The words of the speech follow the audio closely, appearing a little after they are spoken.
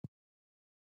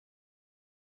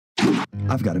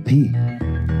I've got to pee.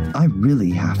 I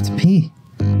really have to pee.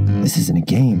 This isn't a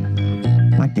game.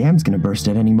 My dam's gonna burst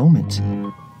at any moment.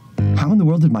 How in the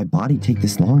world did my body take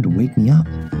this long to wake me up?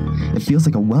 It feels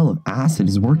like a well of acid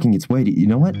is working its way to... You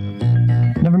know what?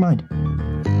 Never mind.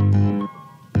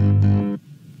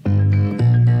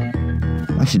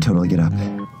 I should totally get up.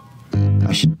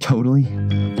 I should totally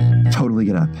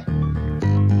get up.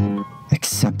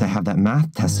 Except I have that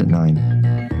math test at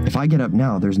 9. If I get up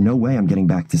now, there's no way I'm getting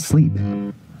back to sleep.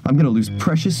 I'm gonna lose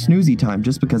precious snoozy time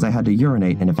just because I had to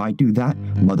urinate, and if I do that,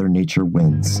 Mother Nature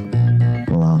wins.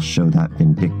 Well, I'll show that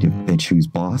vindictive bitch who's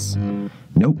boss.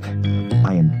 Nope,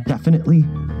 I am definitely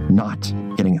not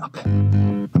getting up.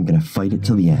 I'm gonna fight it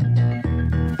till the end.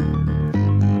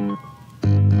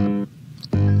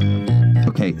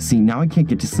 Okay, see, now I can't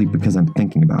get to sleep because I'm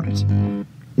thinking about it.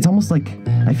 It's almost like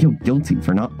I feel guilty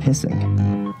for not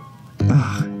pissing.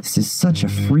 Ugh, this is such a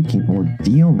freaking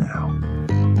ordeal now.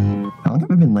 How long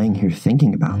have I been laying here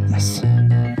thinking about this?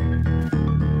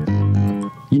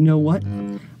 You know what?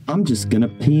 I'm just gonna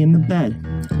pee in the bed.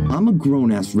 I'm a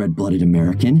grown-ass red-blooded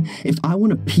American. If I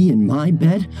want to pee in my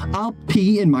bed, I'll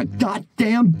pee in my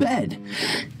goddamn bed.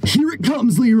 Here it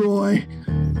comes, Leroy.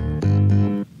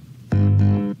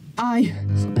 I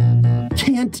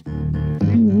can't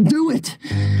do it.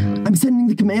 I'm sending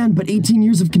the command, but 18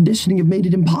 years of conditioning have made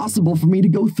it impossible for me to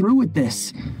go through with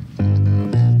this.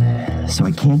 So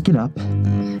I can't get up,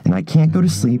 and I can't go to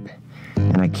sleep,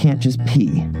 and I can't just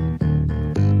pee.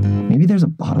 Maybe there's a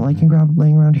bottle I can grab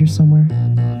laying around here somewhere?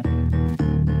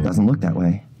 Doesn't look that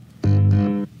way.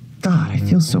 God, I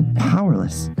feel so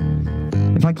powerless.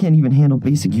 If I can't even handle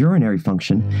basic urinary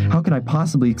function, how could I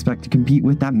possibly expect to compete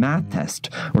with that math test,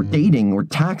 or dating, or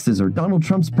taxes, or Donald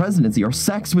Trump's presidency, or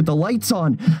sex with the lights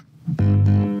on?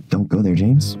 Don't go there,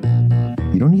 James.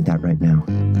 You don't need that right now.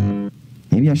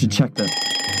 Maybe I should check the...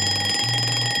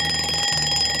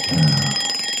 Oh,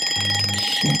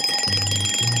 shit.